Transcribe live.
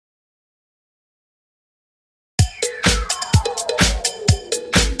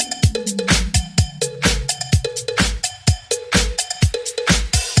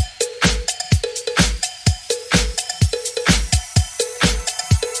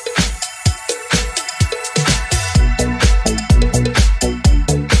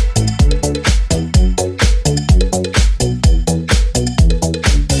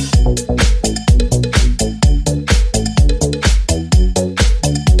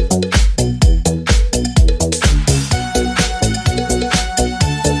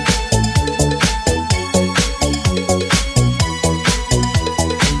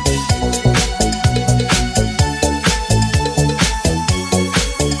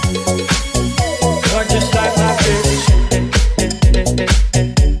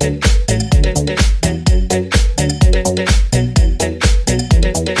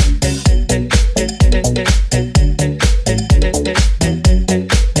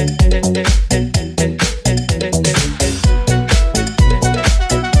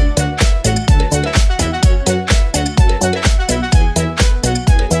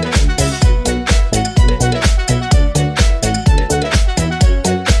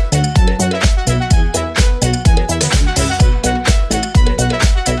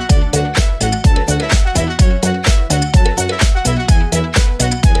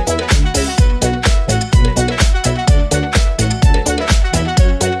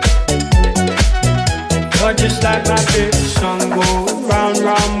just like my favorite song going round and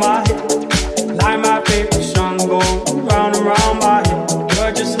round my head. Like my favorite song going round and round my head.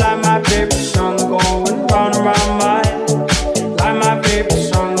 You're just like my favorite song going round and round my head. Like my favorite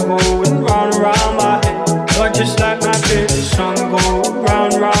song going round and round my head. You're just like my favorite song going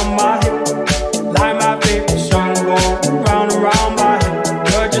round and round my head. Like my favorite song going round and round my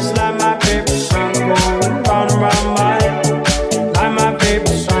head. You're just like my favorite song going round and round my head. Like my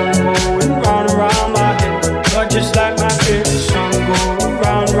favorite song going round and round my head. You're just like my favorite.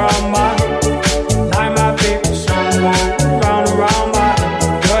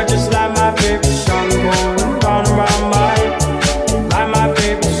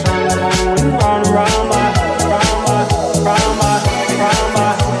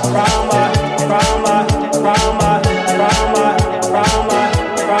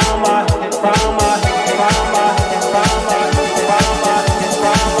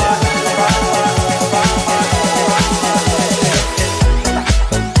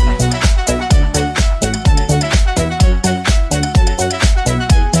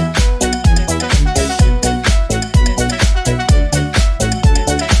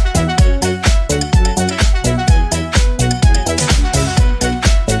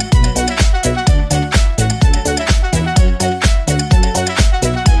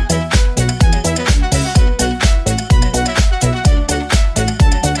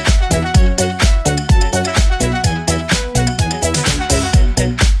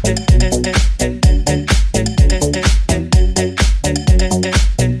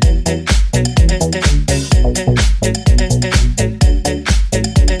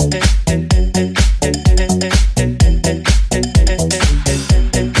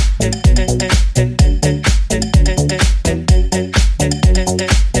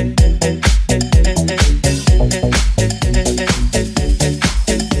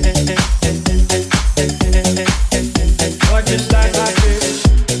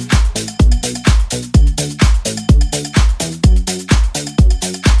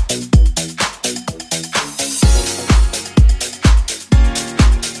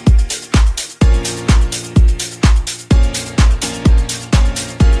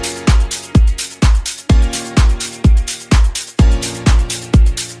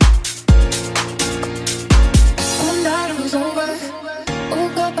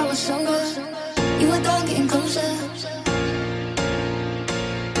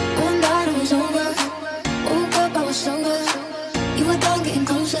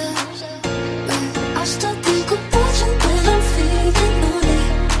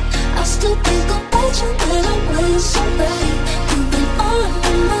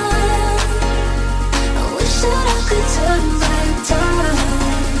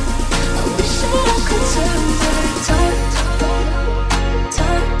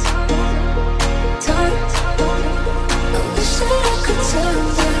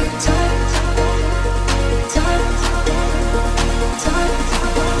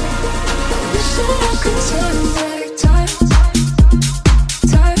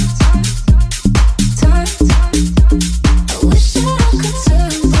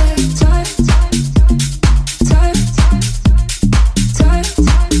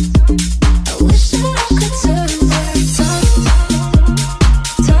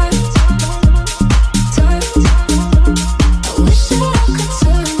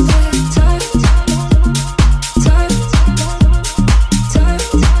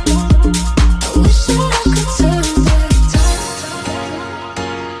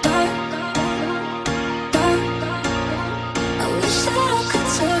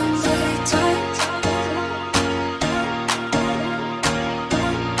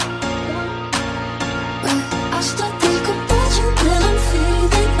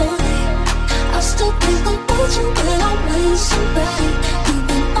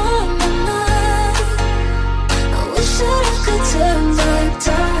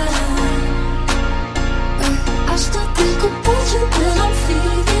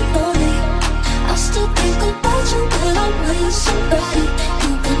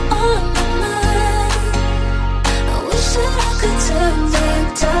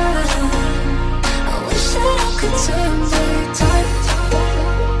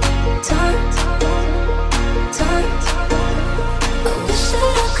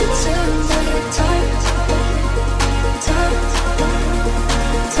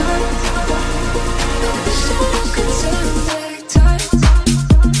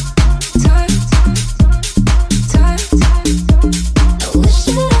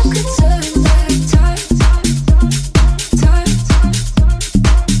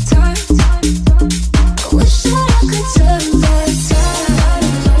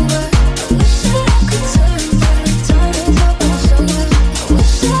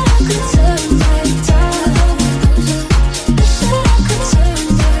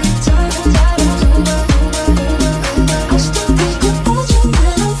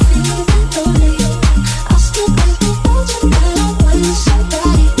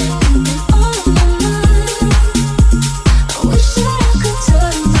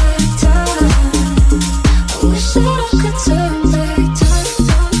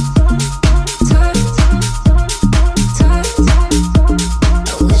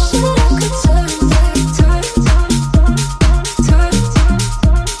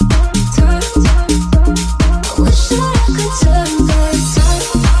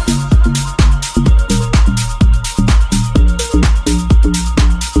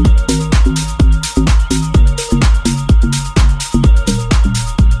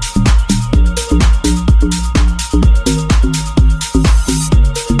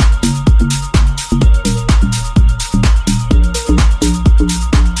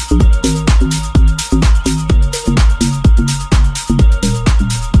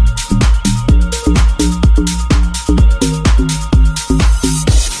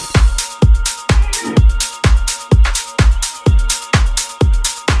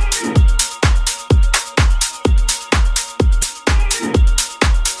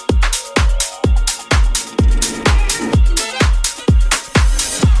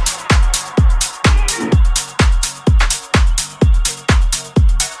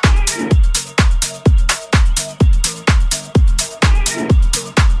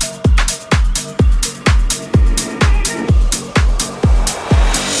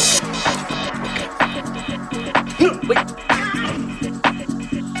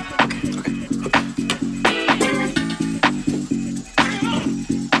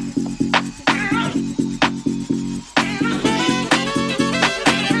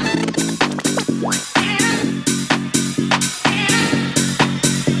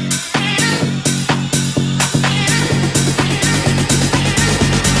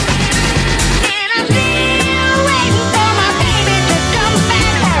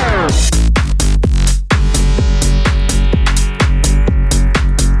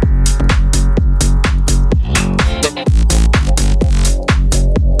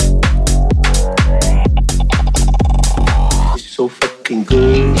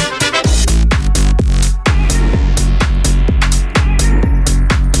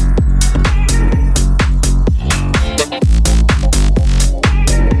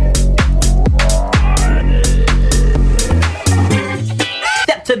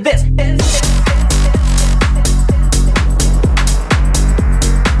 to this.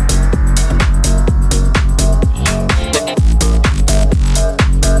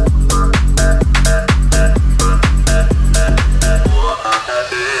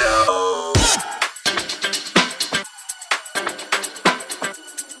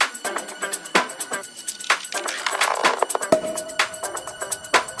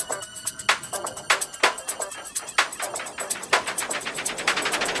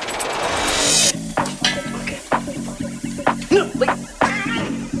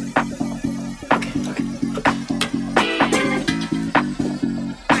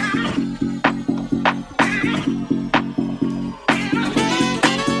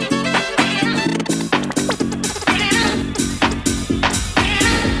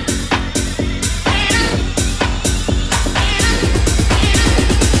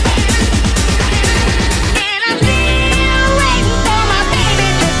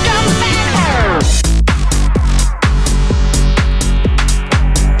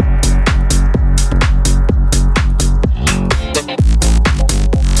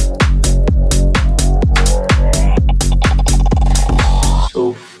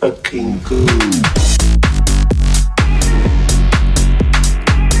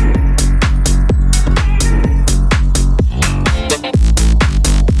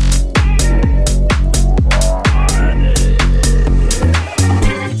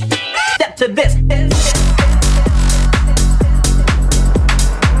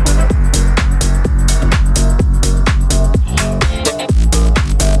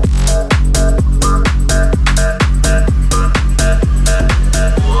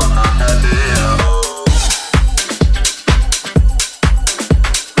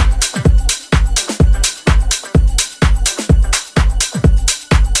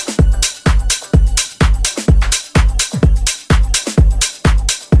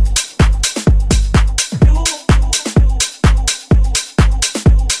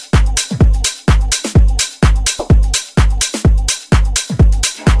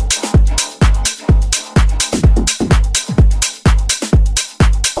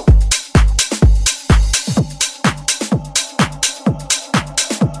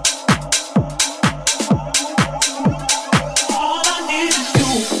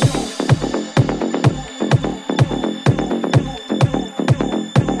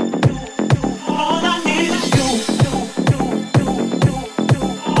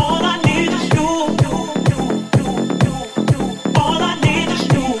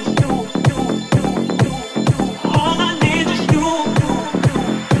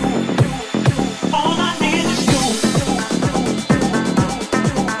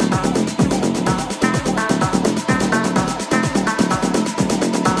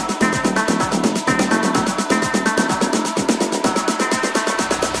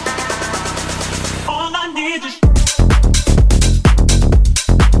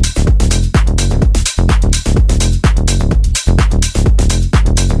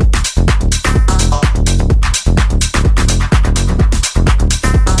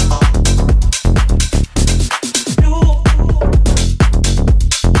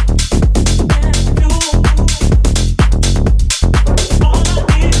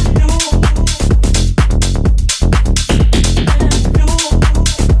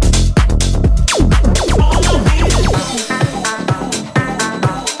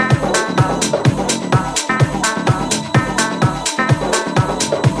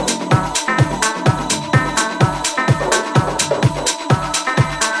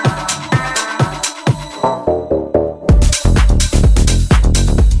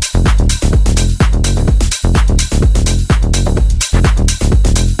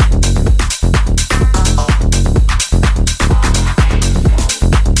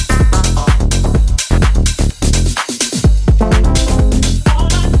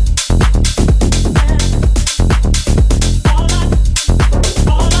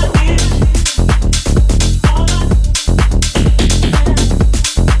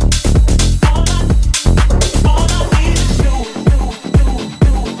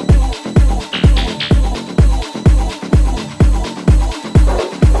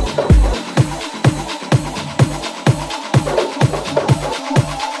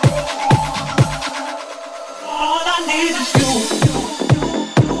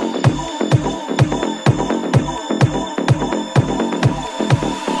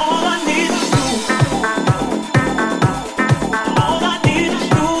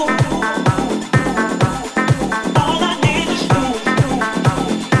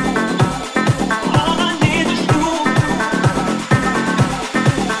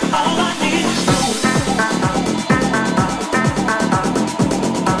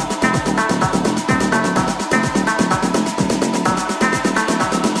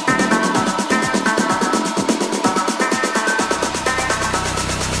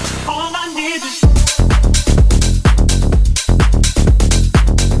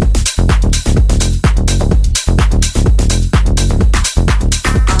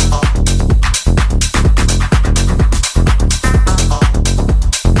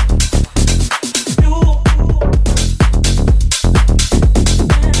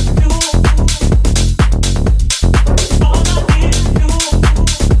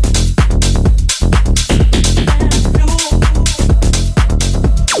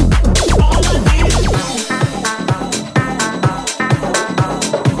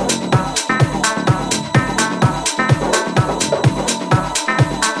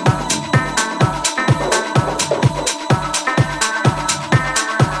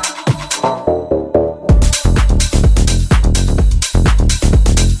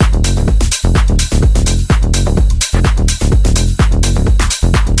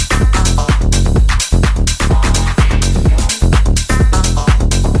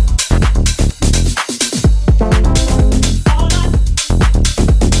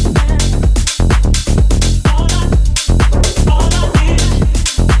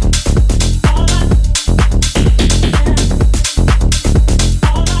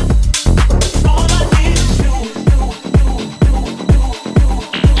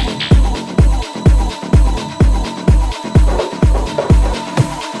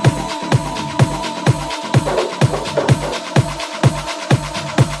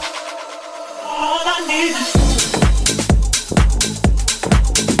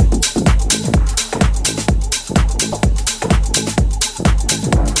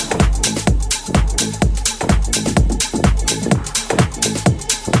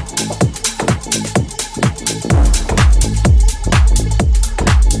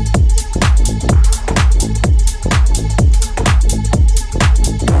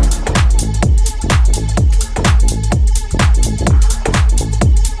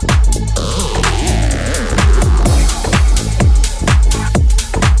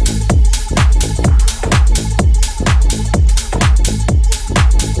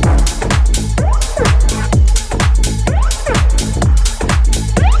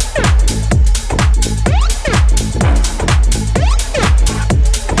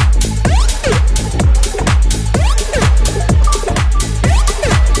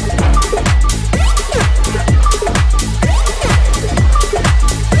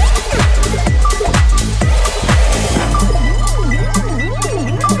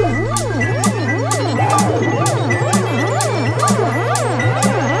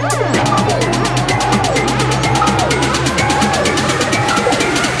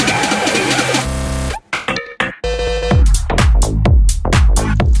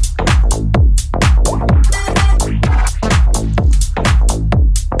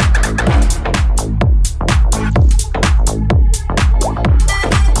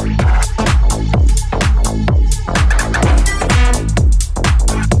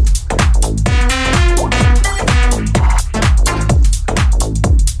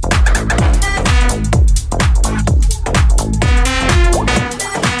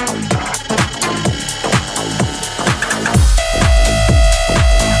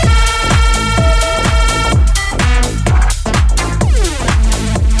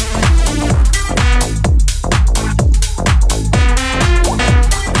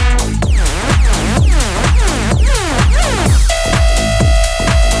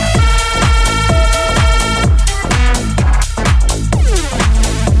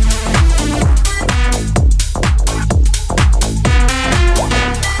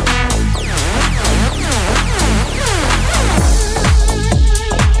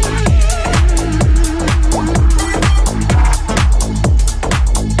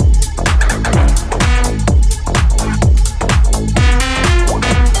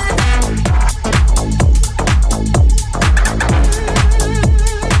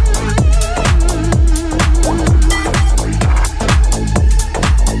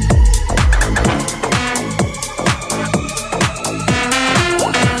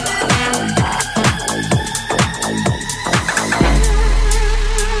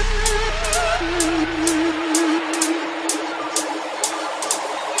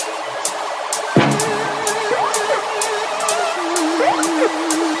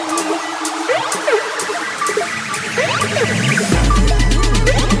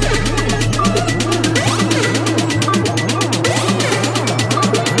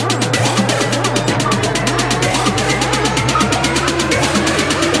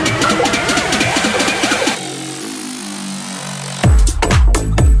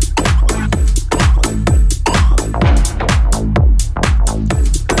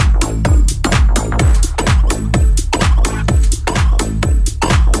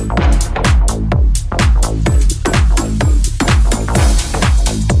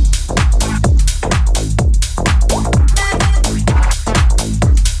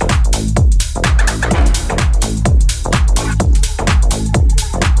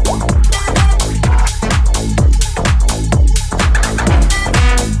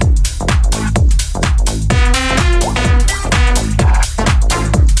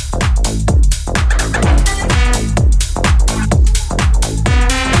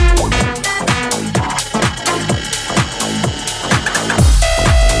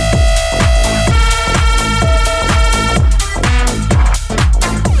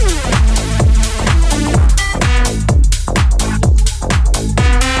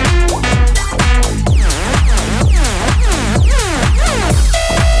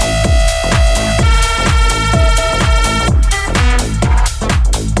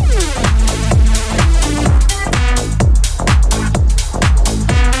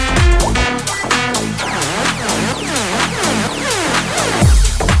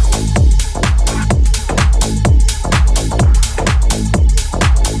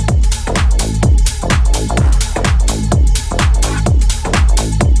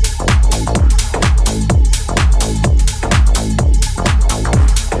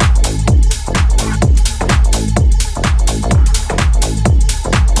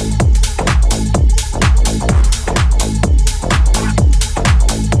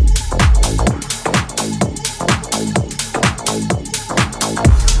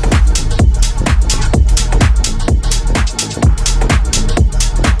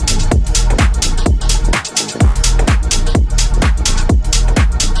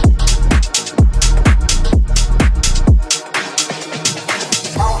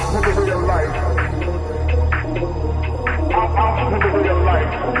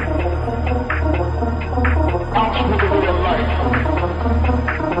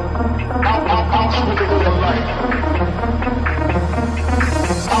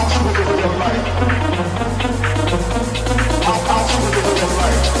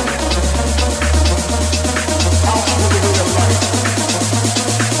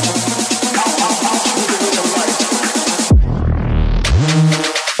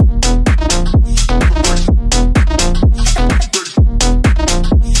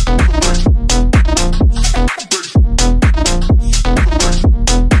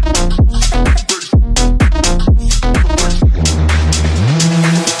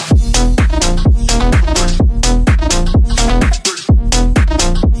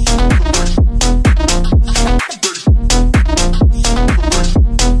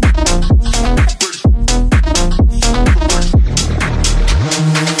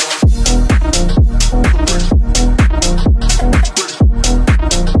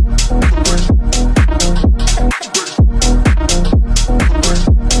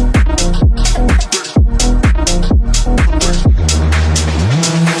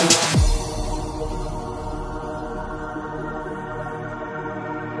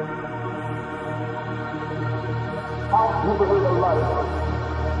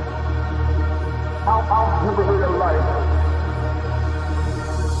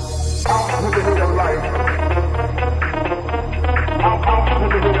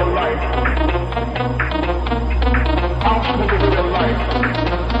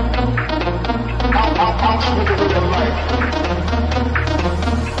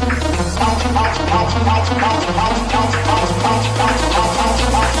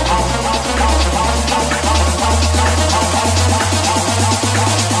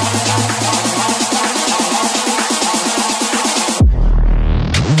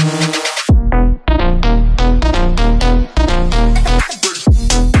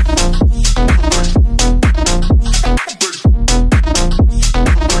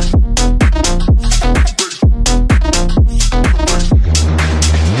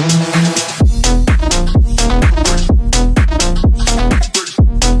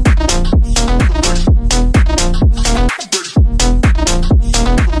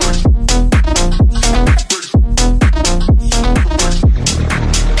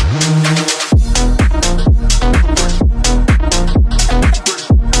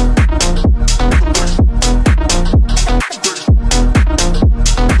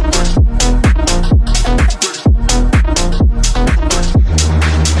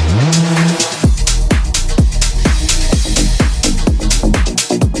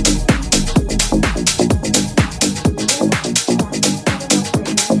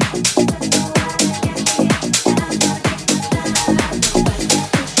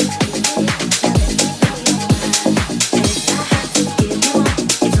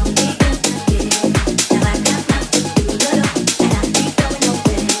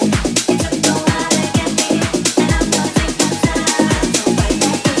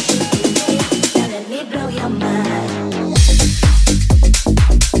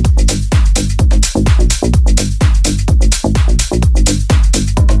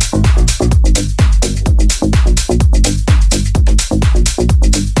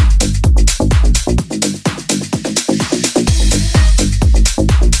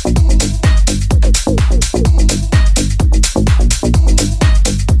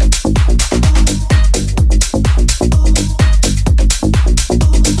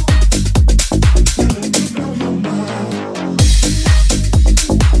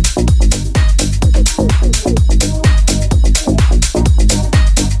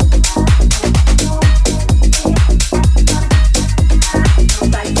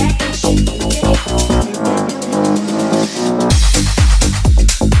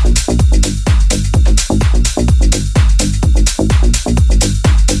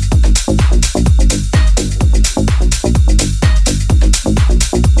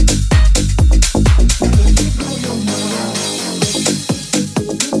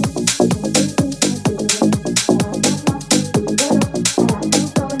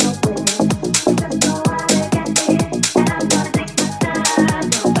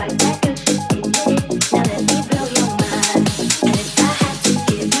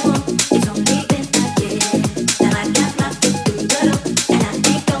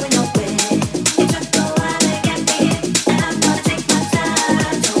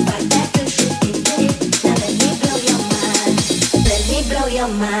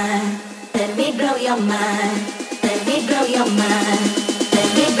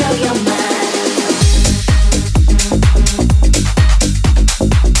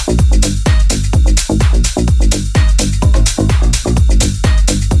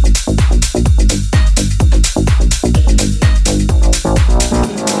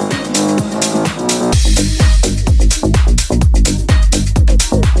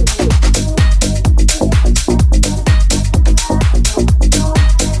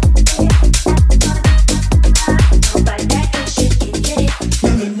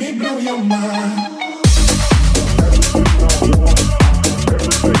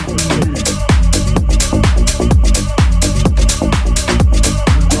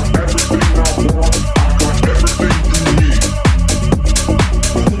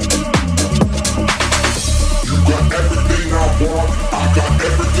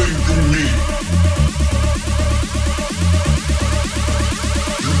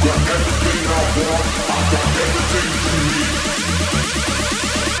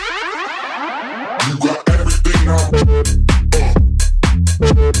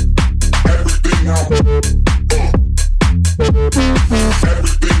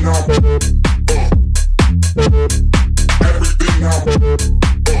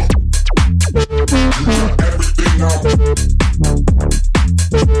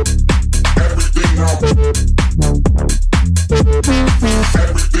 Everything now.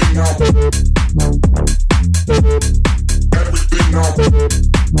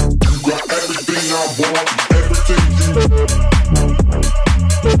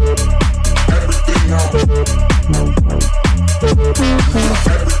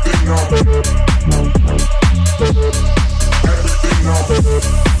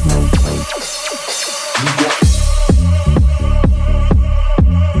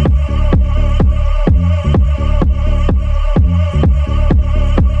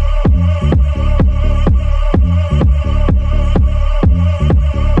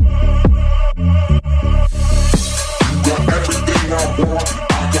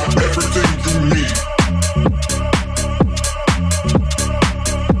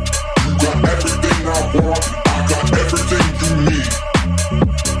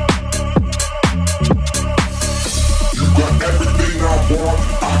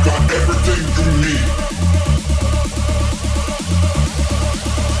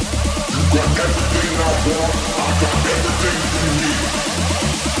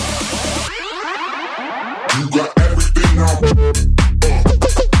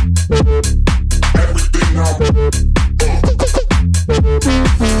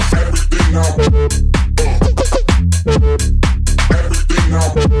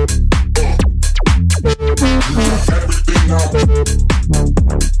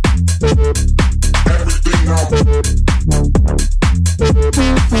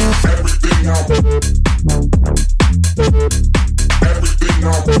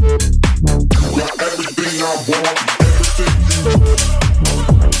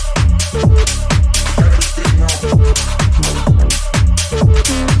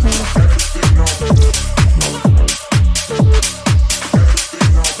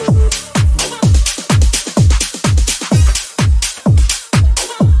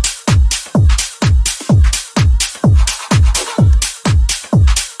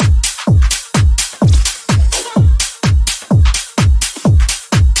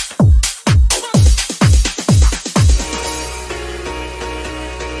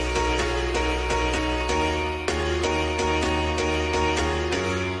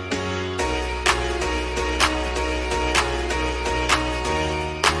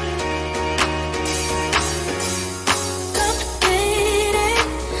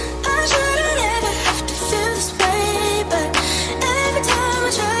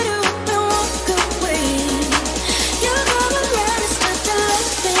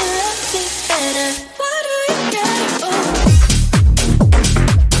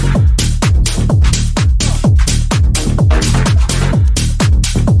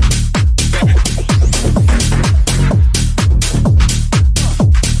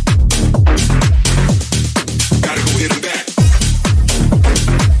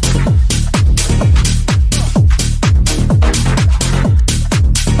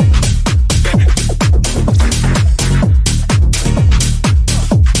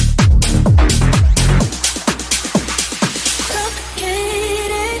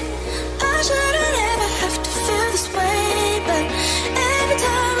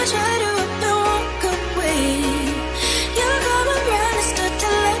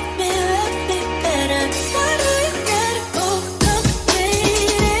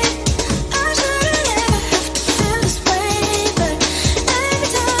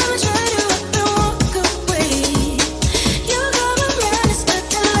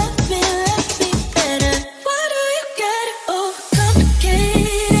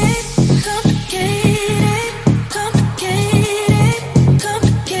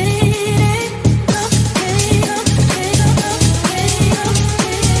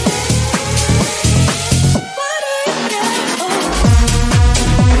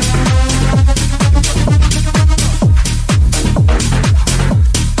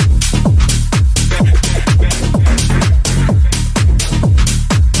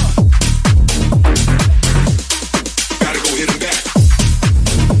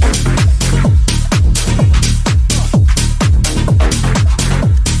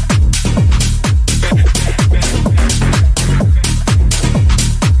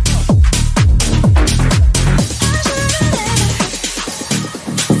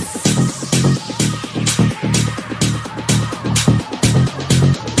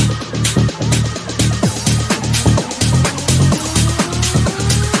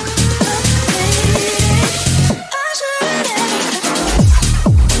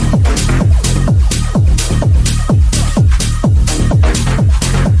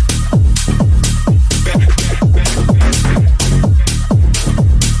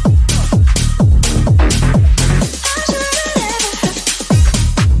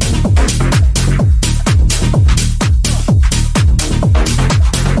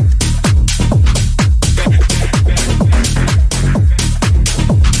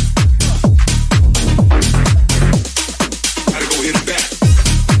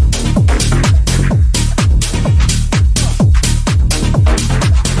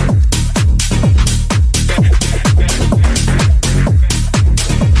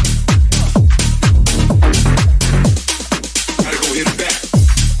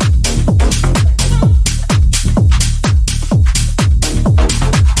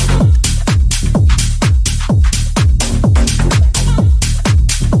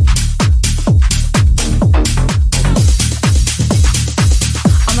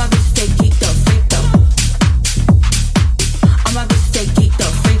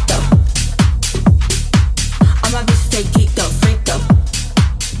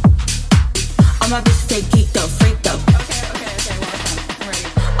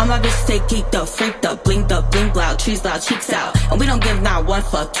 All my bitches stay geeked up, freaked up, blinked up, blink loud, trees loud, cheeks out. And we don't give not one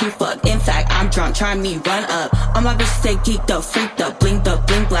fuck, two fuck. In fact, I'm drunk, trying me run up. All my bitches stay geeked up, freaked up, blink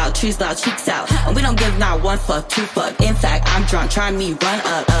loud, trees loud, cheeks out. And we don't give not one fuck, two fuck. In fact, I'm drunk, trying me run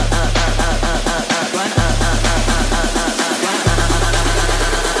up, run up,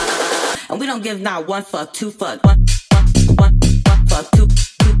 and we don't give not one fuck, two fuck, one fuck, two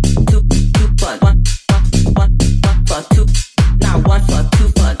fuck, one fuck, two, not one fuck, two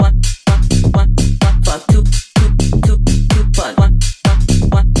fuck, one fuck, two fuck, one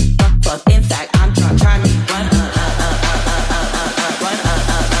fuck. In fact, I'm drunk, trying me run up,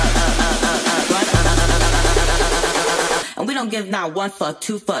 and we don't give not one fuck,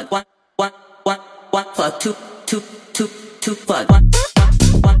 two fuck, one fuck, two fuck, one fuck, two,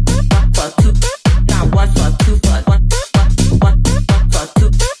 not one fuck, two fuck, one fuck,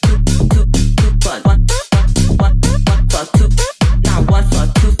 two fuck, one fuck, two, not one fuck,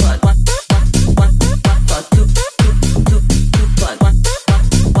 two fuck, one fuck, two fuck, one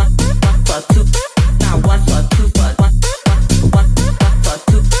fuck, two, not one fuck, two fuck, one fuck,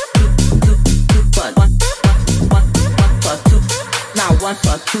 two fuck, one fuck, two, not one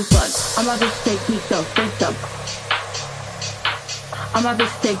fuck, two fuck. I'm a bitch stay geeked up, freaked up. I'm a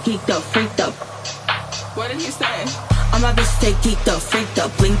bitch stay geeked up, freaked up. What did he say? I'm a bitch stay geeked up, freaked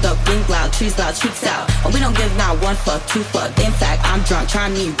up, blink loud, trees loud, cheeks out. And we don't give not one fuck, two fuck. In fact, I'm drunk,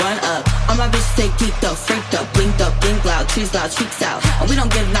 trying me run up. I'm a bitch stay geeked up, freaked up, blink loud, trees loud, cheeks out. And we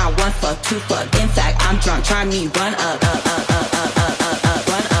don't give not one fuck, two fuck. In fact, I'm drunk, trying me run up, run up,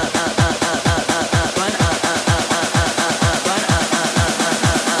 run up.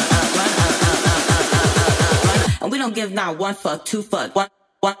 And we don't give not one fuck, two fuck, one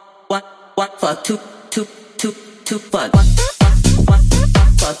fuck, two fuck, one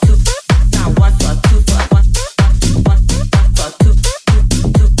fuck, two, not one fuck, two fuck, one fuck, two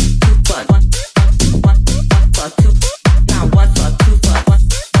fuck, one fuck, two, not one fuck, two fuck,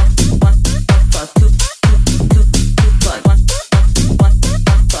 one fuck, two fuck, one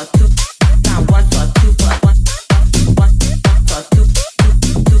fuck, two, not one fuck, two fuck, one fuck, two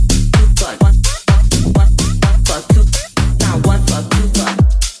fuck, one fuck, two, not one fuck, two fuck.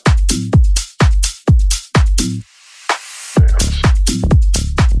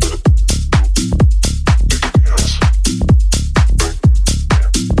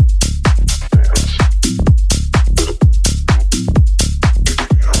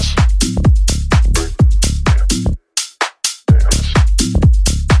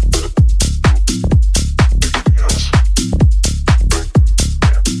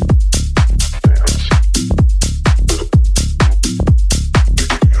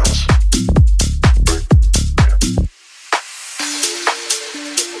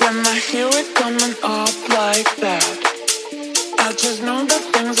 When I hear it coming up like that, I just know that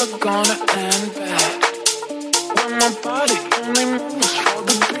things are gonna end bad. When my body only moves for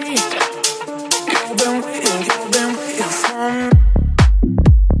the beat, you've been waiting for me.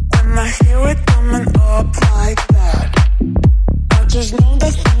 When I hear it coming up like that, I just know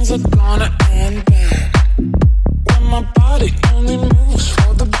that things are gonna end bad. When my body only moves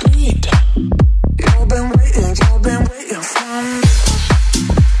for the beat, you've been waiting for me.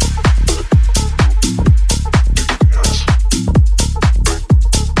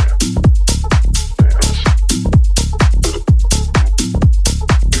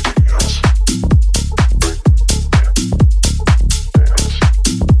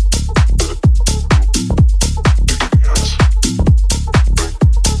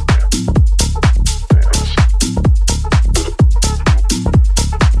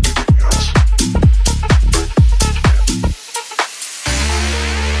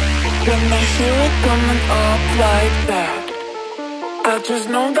 When I hear it coming up like that, I just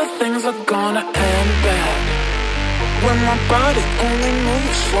know that things are gonna end bad. When my body only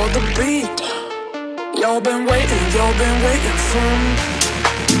moves for the beat, you've been waiting for me.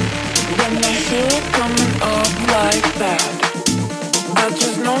 When I hear it coming up like that, I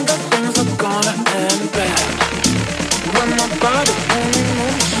just know that things are gonna end bad. When my body only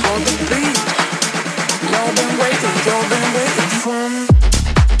moves for the beat, you've been waiting for me.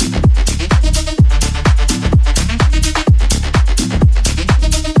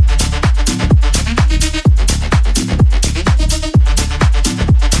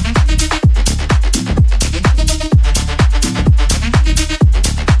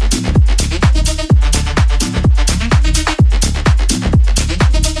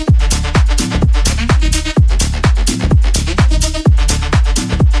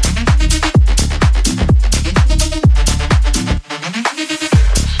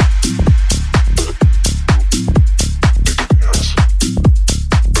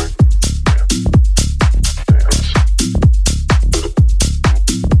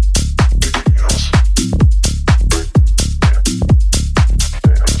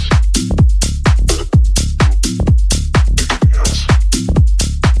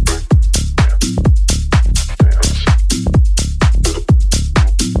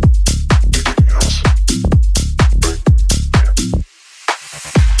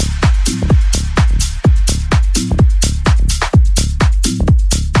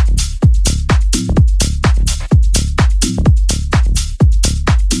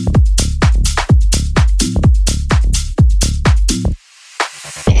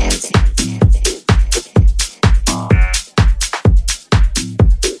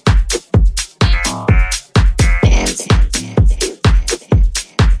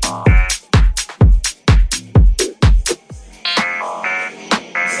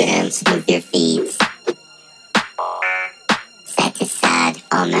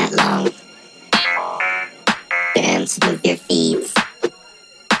 all night long. Dance, move your feet.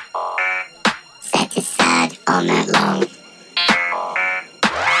 Side to side all night long.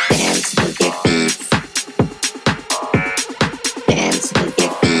 Dance, move your feet. Dance, move your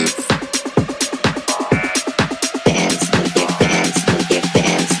feet. Dance, move your dance, move your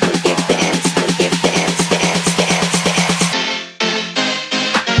dance, move your dance, move your dance, dance, dance, dance.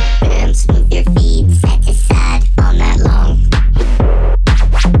 Dance, move your feet side to side all night long.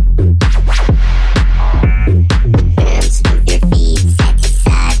 Dance, move your feet side to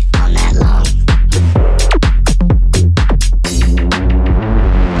side all night long.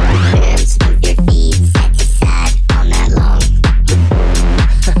 Dance, move your feet side to side all night long.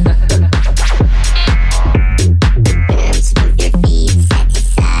 Dance, move your feet side to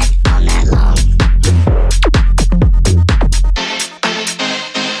side all night long.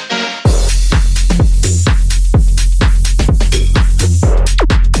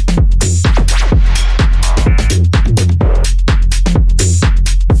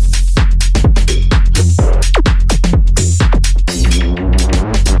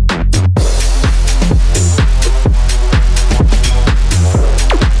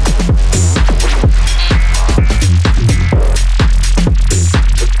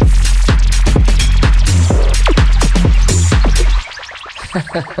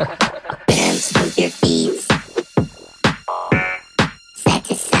 Dance, move your feet side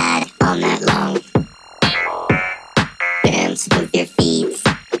to side all night long. Dance, move your feet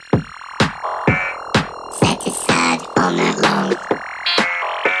side to side all night long.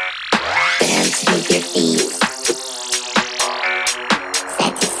 Dance, move your feet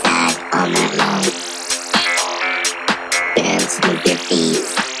side to side all night long. Dance, move your feet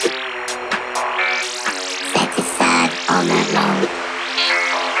side to side all night long.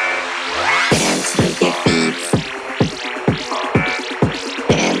 Dance, move your feet.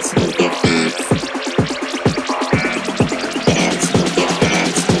 Dance, move your feet.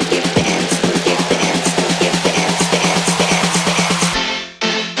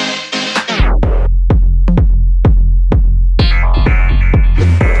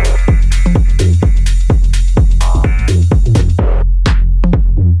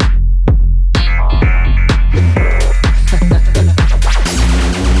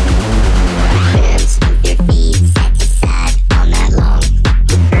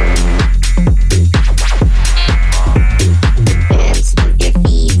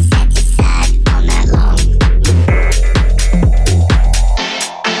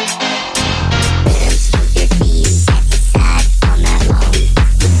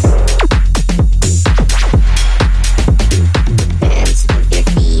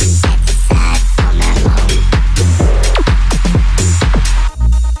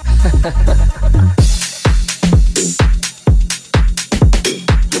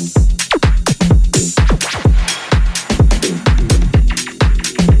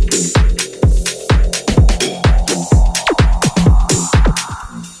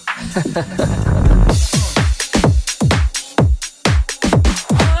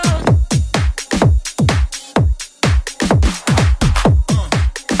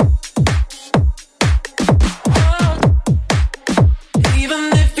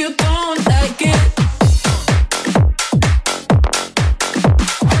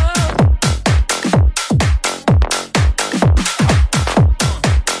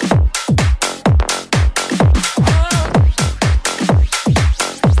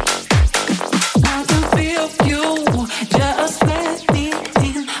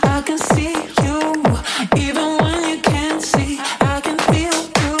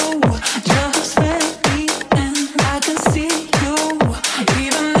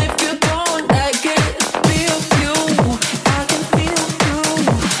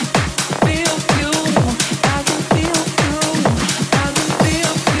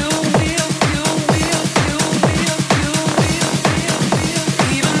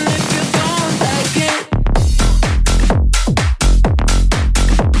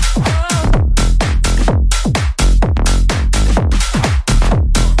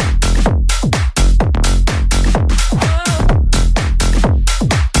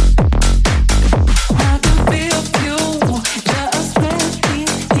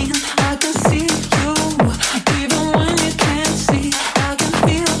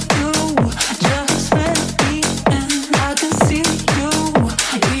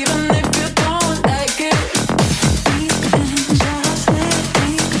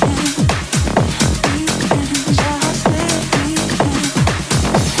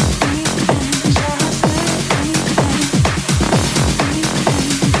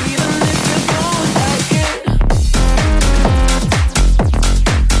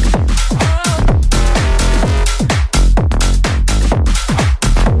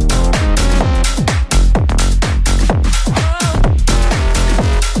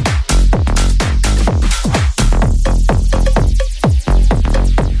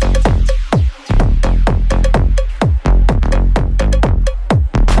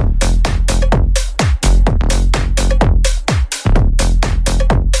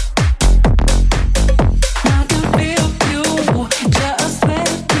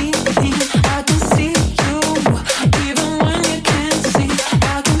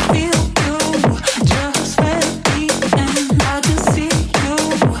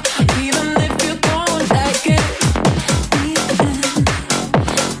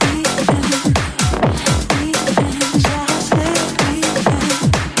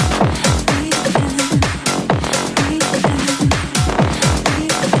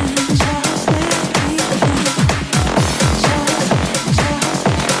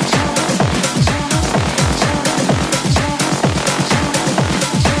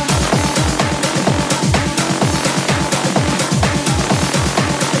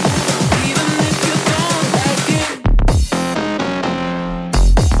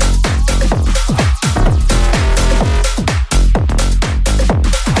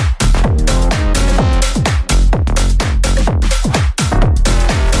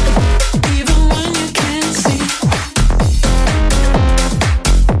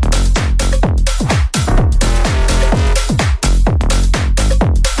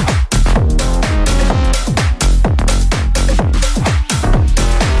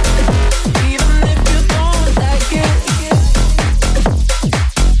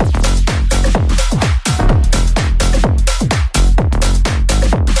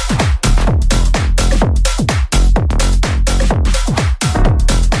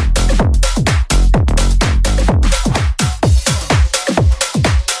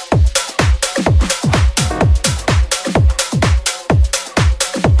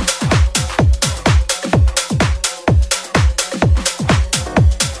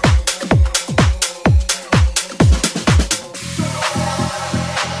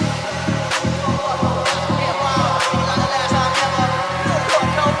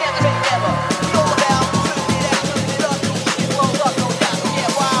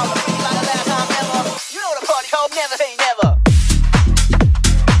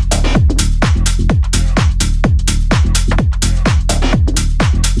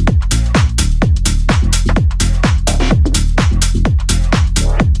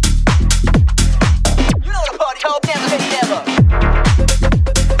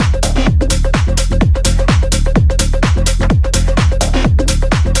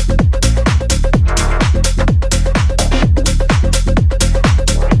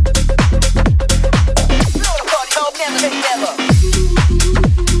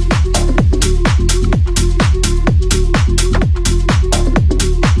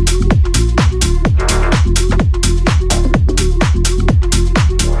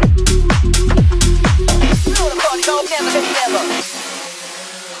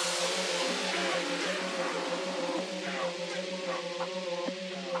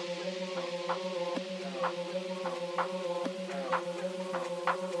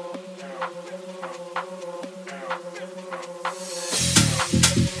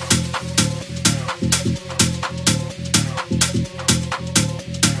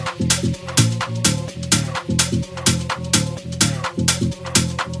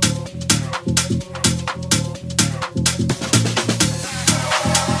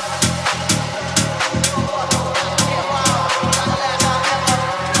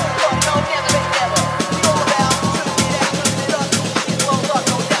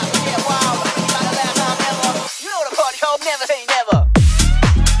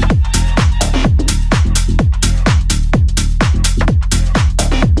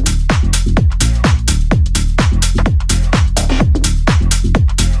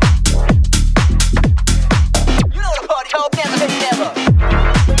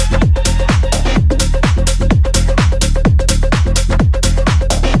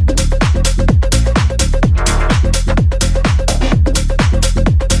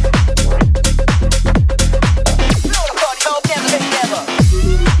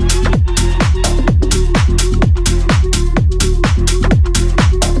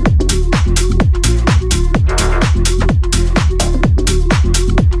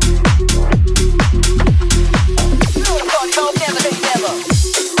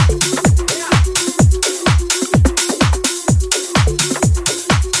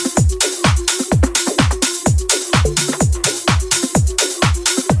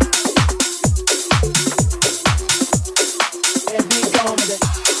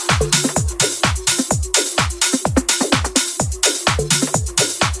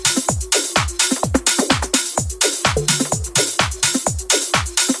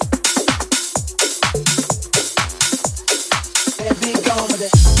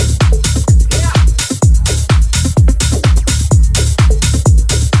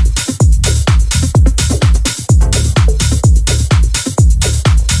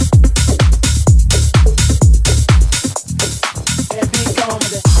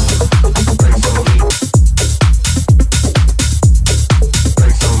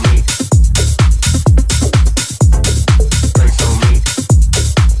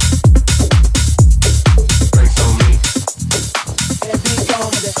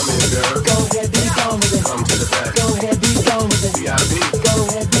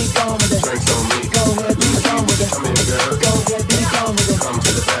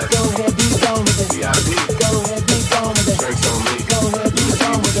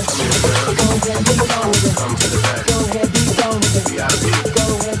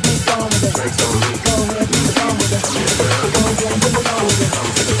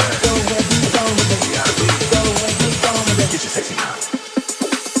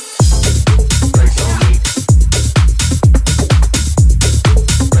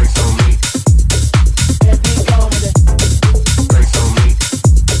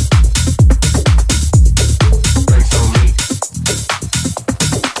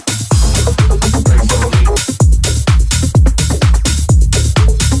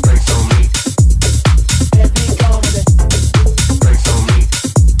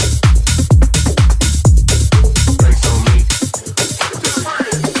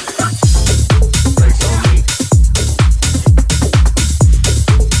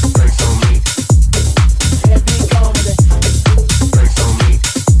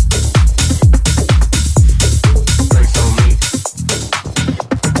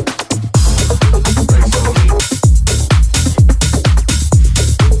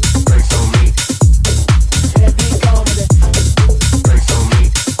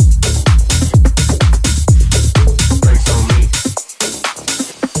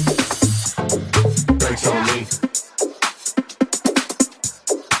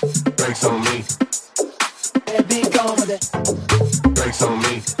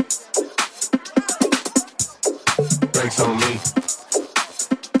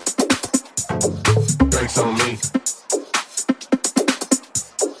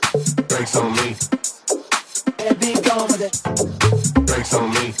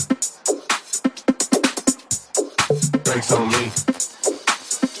 Brakes on me.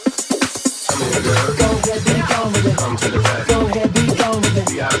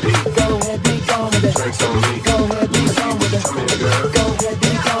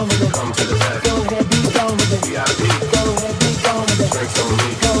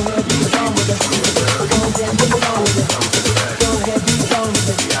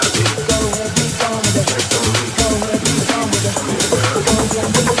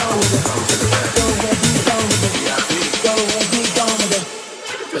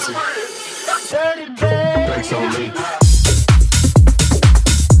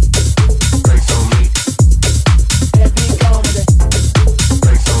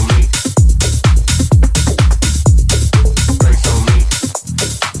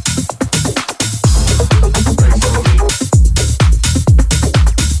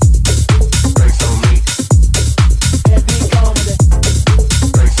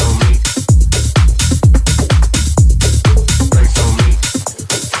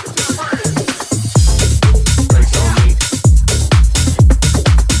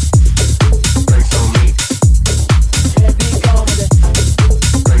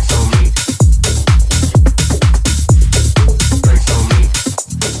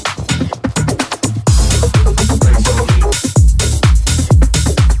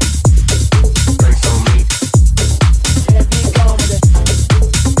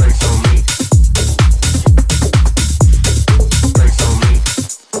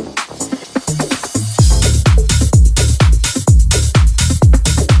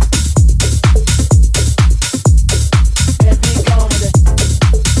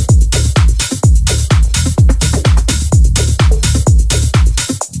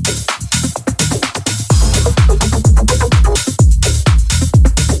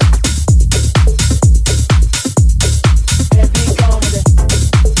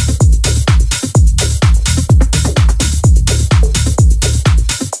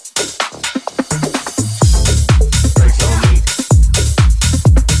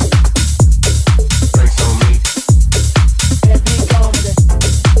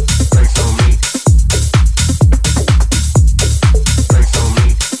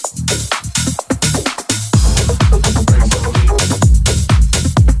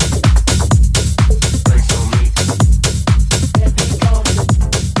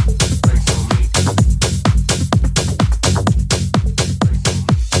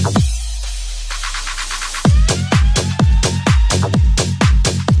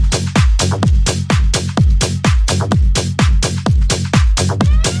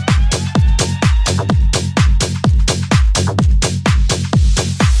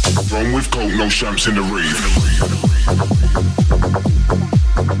 Run with coke, no champs in the rave.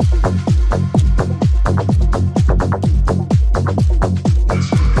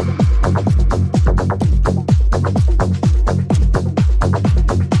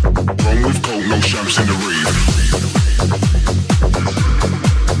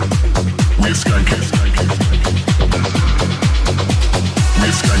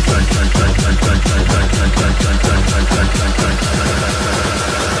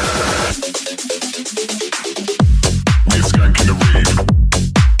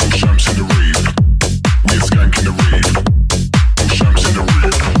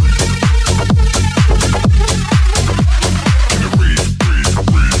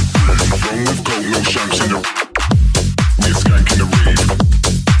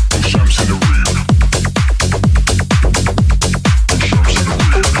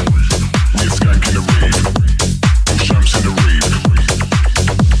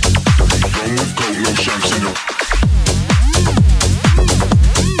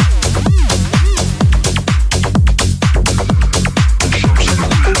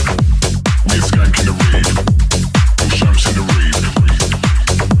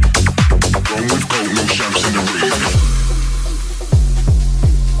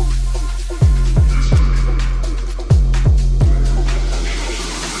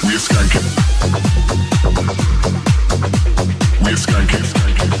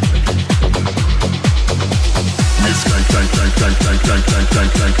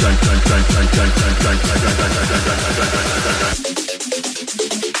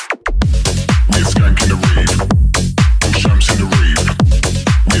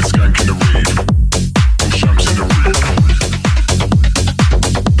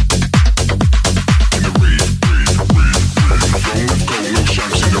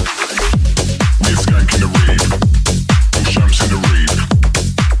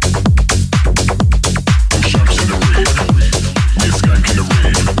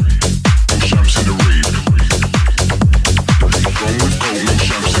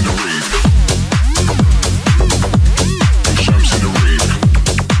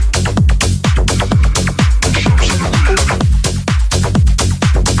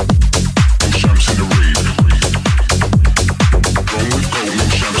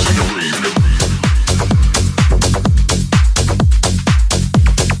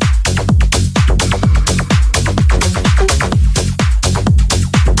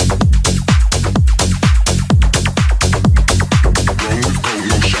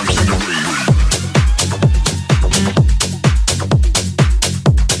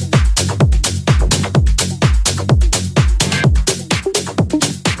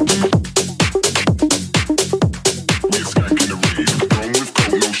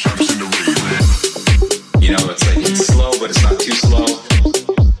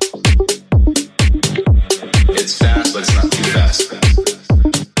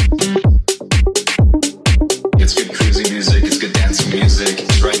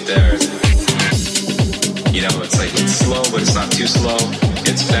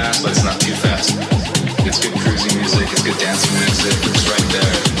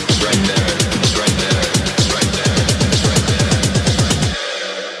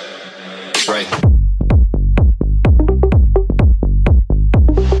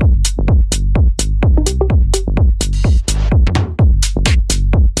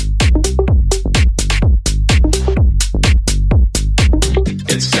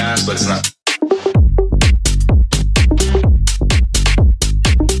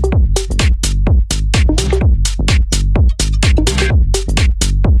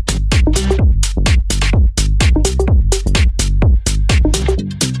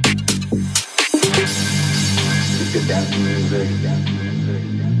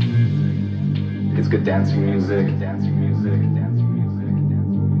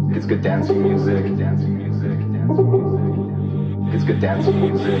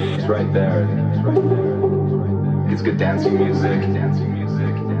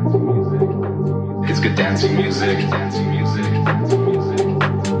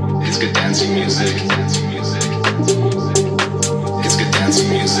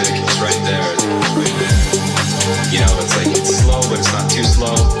 You know, it's like